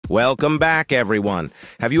Welcome back, everyone.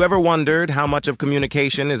 Have you ever wondered how much of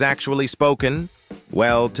communication is actually spoken?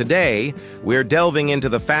 Well, today, we're delving into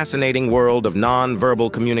the fascinating world of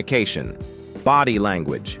nonverbal communication, body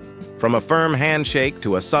language. From a firm handshake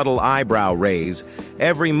to a subtle eyebrow raise,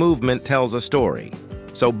 every movement tells a story.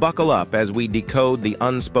 So buckle up as we decode the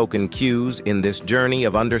unspoken cues in this journey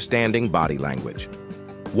of understanding body language.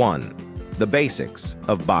 1. The basics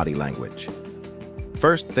of body language.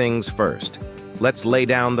 First things first, let's lay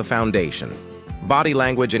down the foundation. Body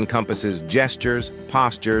language encompasses gestures,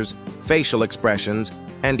 postures, facial expressions,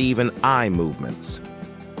 and even eye movements.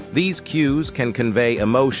 These cues can convey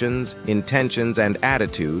emotions, intentions, and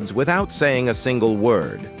attitudes without saying a single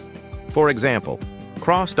word. For example,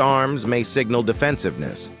 crossed arms may signal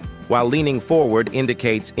defensiveness, while leaning forward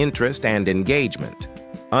indicates interest and engagement.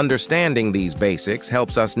 Understanding these basics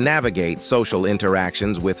helps us navigate social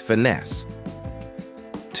interactions with finesse.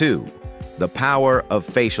 2. The power of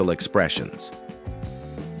facial expressions.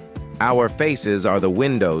 Our faces are the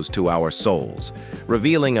windows to our souls,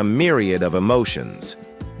 revealing a myriad of emotions.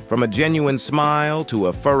 From a genuine smile to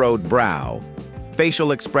a furrowed brow,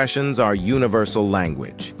 facial expressions are universal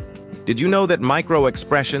language. Did you know that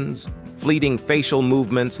micro-expressions, fleeting facial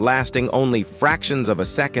movements lasting only fractions of a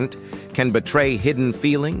second, can betray hidden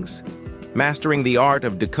feelings? Mastering the art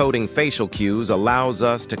of decoding facial cues allows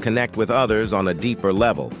us to connect with others on a deeper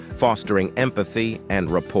level, fostering empathy and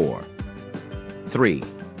rapport. 3.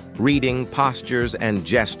 Reading postures and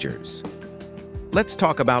gestures. Let's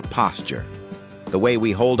talk about posture. The way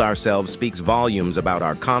we hold ourselves speaks volumes about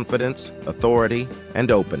our confidence, authority,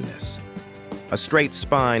 and openness. A straight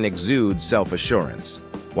spine exudes self-assurance,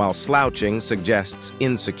 while slouching suggests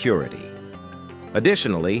insecurity.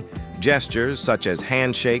 Additionally, gestures such as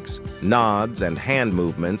handshakes, nods, and hand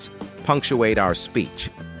movements punctuate our speech,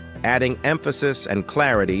 adding emphasis and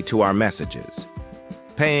clarity to our messages.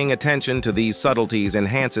 Paying attention to these subtleties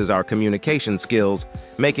enhances our communication skills,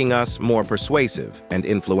 making us more persuasive and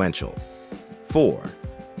influential. 4.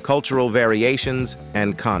 Cultural variations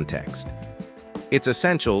and context. It's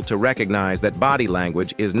essential to recognize that body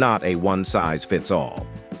language is not a one-size-fits-all.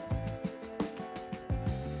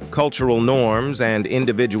 Cultural norms and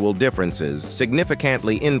individual differences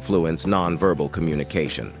significantly influence nonverbal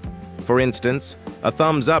communication. For instance, a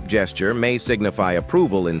thumbs-up gesture may signify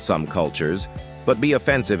approval in some cultures, but be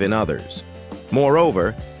offensive in others.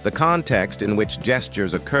 Moreover, the context in which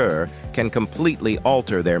gestures occur can completely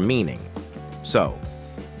alter their meaning. So,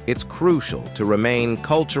 it's crucial to remain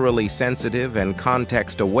culturally sensitive and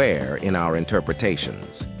context-aware in our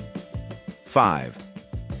interpretations. 5.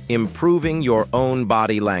 Improving your own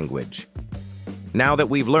body language. Now that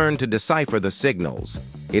we've learned to decipher the signals,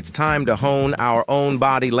 it's time to hone our own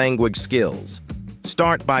body language skills.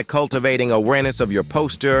 Start by cultivating awareness of your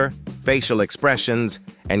posture, facial expressions,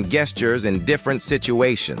 and gestures in different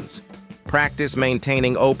situations. Practice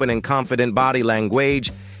maintaining open and confident body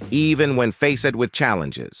language even when faced with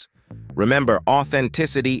challenges. Remember,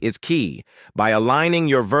 authenticity is key. By aligning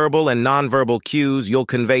your verbal and nonverbal cues, you'll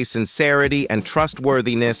convey sincerity and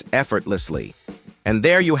trustworthiness effortlessly. And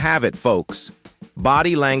there you have it, folks.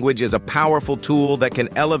 Body language is a powerful tool that can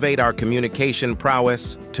elevate our communication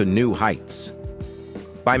prowess to new heights.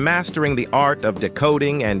 By mastering the art of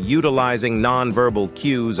decoding and utilizing nonverbal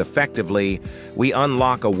cues effectively, we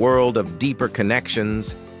unlock a world of deeper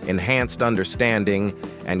connections, enhanced understanding,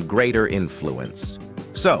 and greater influence.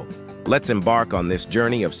 So, let's embark on this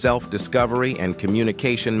journey of self-discovery and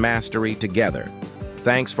communication mastery together.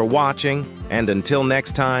 Thanks for watching, and until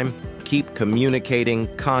next time, keep communicating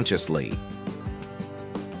consciously.